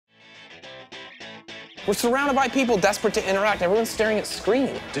We're surrounded by people desperate to interact. Everyone's staring at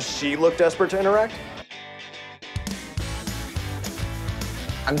screen. Does she look desperate to interact?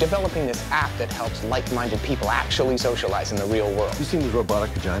 I'm developing this app that helps like-minded people actually socialize in the real world. You seen these robotic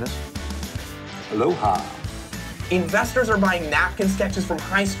vaginas? Aloha. Investors are buying napkin sketches from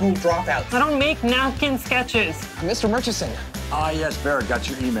high school dropouts. I don't make napkin sketches. Mr. Murchison. Ah, yes, Barrett, got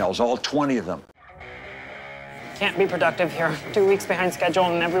your emails, all 20 of them. Can't be productive here. 2 weeks behind schedule,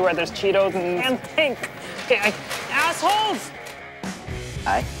 and everywhere there's Cheetos and think. Okay, assholes!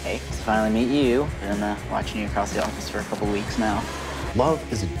 Hi, hey, it's finally meet you. Been watching you across the office for a couple weeks now. Love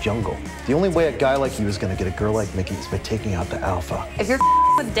is a jungle. The only way a guy like you is gonna get a girl like Mickey is by taking out the alpha. If you're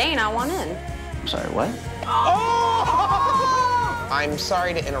with Dane, I want in. I'm sorry, what? Oh! I'm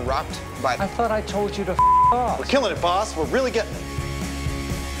sorry to interrupt, but I thought I told you to off. We're killing it, boss. We're really getting it.